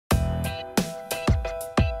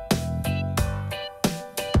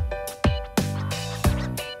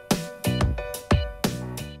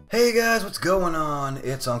Hey guys, what's going on?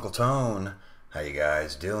 It's Uncle Tone. How you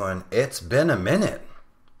guys doing? It's been a minute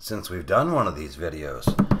since we've done one of these videos.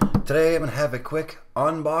 Today I'm going to have a quick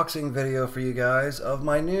unboxing video for you guys of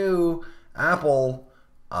my new Apple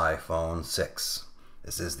iPhone 6.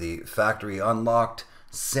 This is the factory unlocked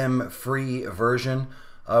SIM-free version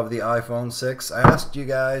of the iPhone 6. I asked you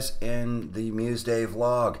guys in the Muse Day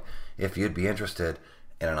vlog if you'd be interested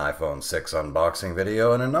in an iPhone 6 unboxing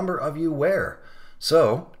video, and a number of you were.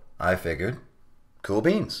 So I figured, cool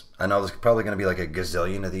beans. I know there's probably going to be like a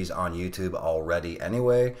gazillion of these on YouTube already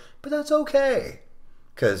anyway, but that's okay,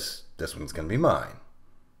 because this one's going to be mine.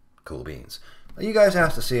 Cool beans. But you guys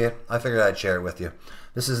have to see it. I figured I'd share it with you.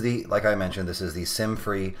 This is the, like I mentioned, this is the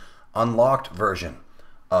SIM-free unlocked version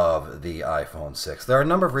of the iPhone 6. There are a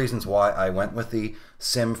number of reasons why I went with the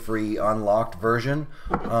SIM-free unlocked version,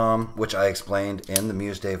 which I explained in the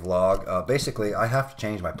Muse Day vlog. Basically, I have to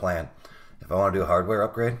change my plan if I want to do a hardware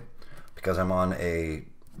upgrade, because I'm on a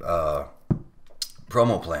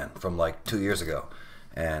promo plan from like 2 years ago,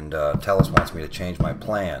 and TELUS wants me to change my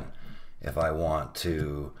plan if I want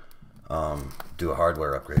to do a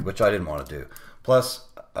hardware upgrade, which I didn't want to do. Plus,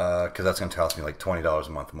 because that's going to cost me like $20 a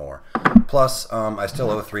month more. Plus, I still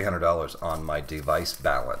owe $300 on my device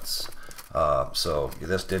balance. So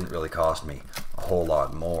this didn't really cost me a whole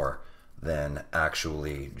lot more than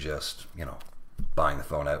actually just, you know, buying the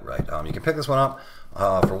phone outright. You can pick this one up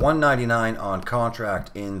for $199 on contract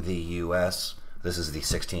in the US. This is the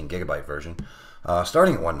 16 gigabyte version.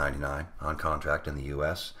 Starting at $199 on contract in the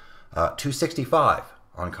US. $265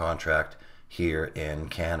 on contract here in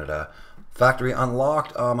Canada. Factory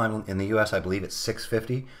unlocked in the US, I believe it's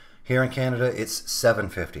 $650. Here in Canada, it's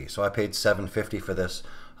 $750. So I paid $750 for this.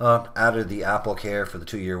 Added the Apple Care for the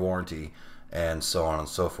 2-year warranty, and so on and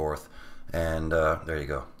so forth. And there you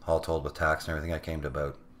go. All told with tax and everything, I came to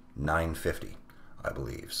about $950, I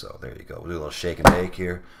believe. So there you go. We'll do a little shake and bake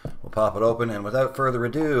here. We'll pop it open, and without further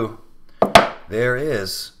ado, there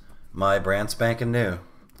is my brand spanking new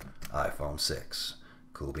iPhone 6.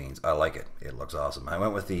 Cool beans. I like it. It looks awesome. I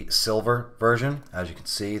went with the silver version. As you can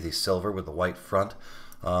see, the silver with the white front.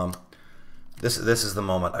 This is the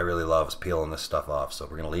moment I really love, is peeling this stuff off. So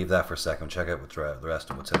we're going to leave that for a second, check out the rest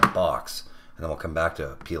of what's in the box, and then we'll come back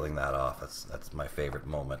to peeling that off. That's my favorite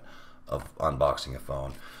moment of unboxing a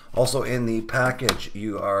phone. Also in the package,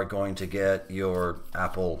 you are going to get your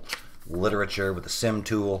Apple literature with the SIM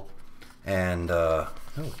tool, and oh,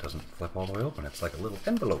 it doesn't flip all the way open. It's like a little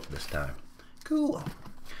envelope this time. Cool.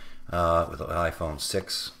 With an iPhone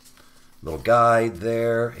 6 little guide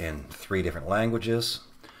there in 3 different languages.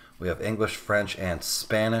 We have English, French, and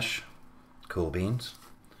Spanish. Cool beans.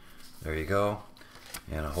 There you go.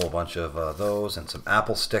 And a whole bunch of those, and some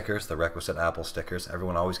Apple stickers, the requisite Apple stickers.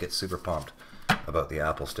 Everyone always gets super pumped about the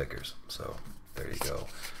Apple stickers. So there you go.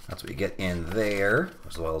 That's what you get in there,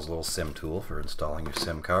 as well as a little SIM tool for installing your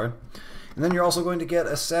SIM card. And then you're also going to get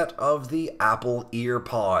a set of the Apple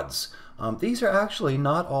EarPods. These are actually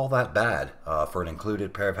not all that bad for an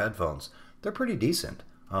included pair of headphones. They're pretty decent.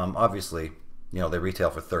 Obviously, you know, they retail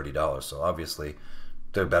for $30, so obviously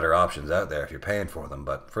there are better options out there if you're paying for them.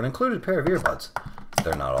 But for an included pair of earbuds,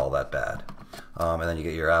 they're not all that bad. And then you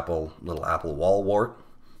get your little Apple wall wart,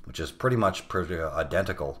 which is pretty much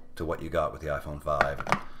identical to what you got with the iPhone 5,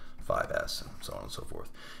 5S, and so on and so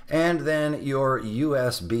forth. And then your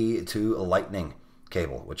USB to Lightning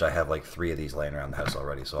cable, which I have like 3 of these laying around the house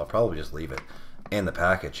already, so I'll probably just leave it in the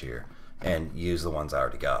package here and use the ones I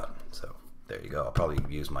already got. So there you go. I'll probably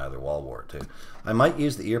use my other wall wart too. I might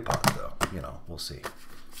use the EarPods though, you know, we'll see.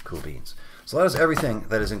 Cool beans. So that is everything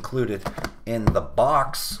that is included in the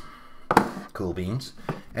box. Cool beans.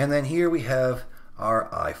 And then here we have our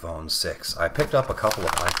iPhone 6. I picked up a couple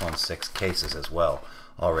of iPhone 6 cases as well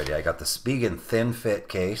already. I got the Spigen Thin Fit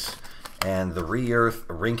case and the Re-Earth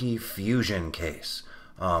Rinky Fusion case.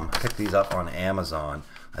 Picked these up on Amazon.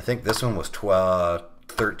 I think this one was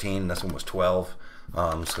 $13, this one was $12.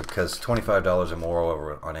 So because $25 or more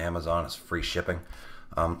over on Amazon is free shipping.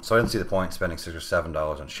 So I didn't see the point in spending $6 or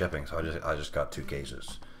 $7 on shipping, so I just got 2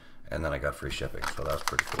 cases, and then I got free shipping, so that was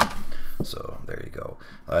pretty cool. So there you go.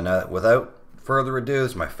 Now, without further ado,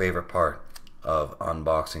 this is my favorite part of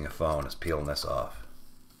unboxing a phone, is peeling this off.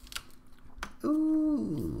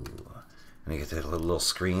 Ooh. And you get the little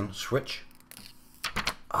screen switch.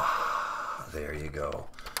 Ah, there you go.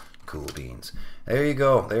 Cool beans. There you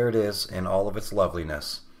go. There it is in all of its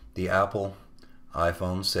loveliness. The Apple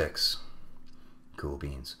iPhone 6. Cool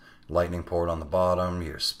beans. Lightning port on the bottom,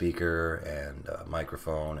 your speaker and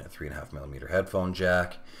microphone, and 3.5mm headphone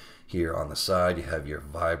jack. Here on the side you have your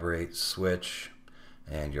vibrate switch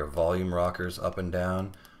and your volume rockers up and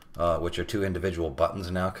down. which are two individual buttons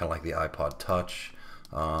now, kind of like the iPod Touch,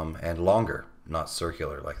 and longer, not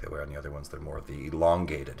circular like they were on the other ones. They're more of the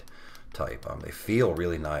elongated type. They feel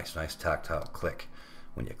really nice tactile click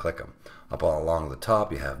when you click them. Up all along the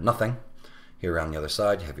top, you have nothing. Here around the other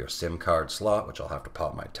side, you have your SIM card slot, which I'll have to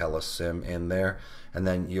pop my TELUS SIM in there, and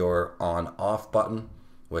then your on-off button,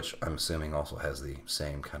 which I'm assuming also has the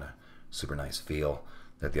same kind of super nice feel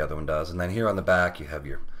that the other one does. And then here on the back, you have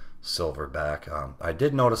your silver back. I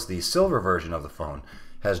did notice the silver version of the phone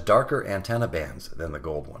has darker antenna bands than the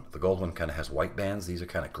gold one. The gold one kind of has white bands. These are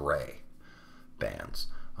kind of gray bands.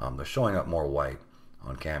 They're showing up more white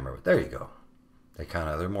on camera, but there you go.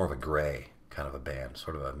 They're more of a gray kind of a band,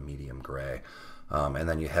 sort of a medium gray. And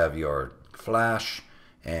then you have your flash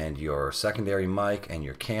and your secondary mic and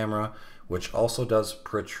your camera, which also does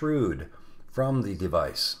protrude from the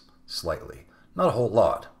device slightly. Not a whole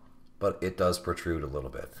lot, but it does protrude a little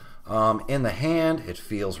bit. In the hand, it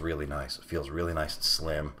feels really nice. It feels really nice and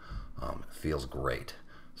slim. It feels great.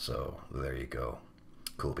 So there you go.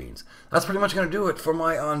 Cool beans. That's pretty much going to do it for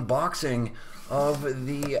my unboxing of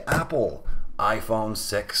the Apple iPhone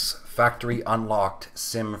 6 factory unlocked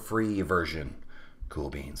SIM-free version.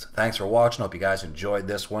 Cool beans. Thanks for watching. Hope you guys enjoyed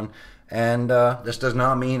this one. And this does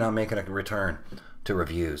not mean I'm making a return to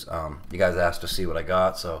reviews. You guys asked to see what I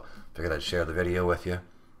got, so figured I'd share the video with you.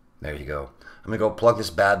 There you go. I'm going to go plug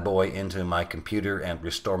this bad boy into my computer and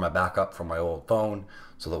restore my backup from my old phone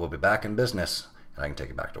so that we'll be back in business and I can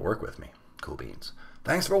take it back to work with me. Cool beans.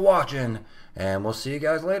 Thanks for watching, and we'll see you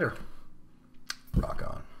guys later. Rock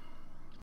on.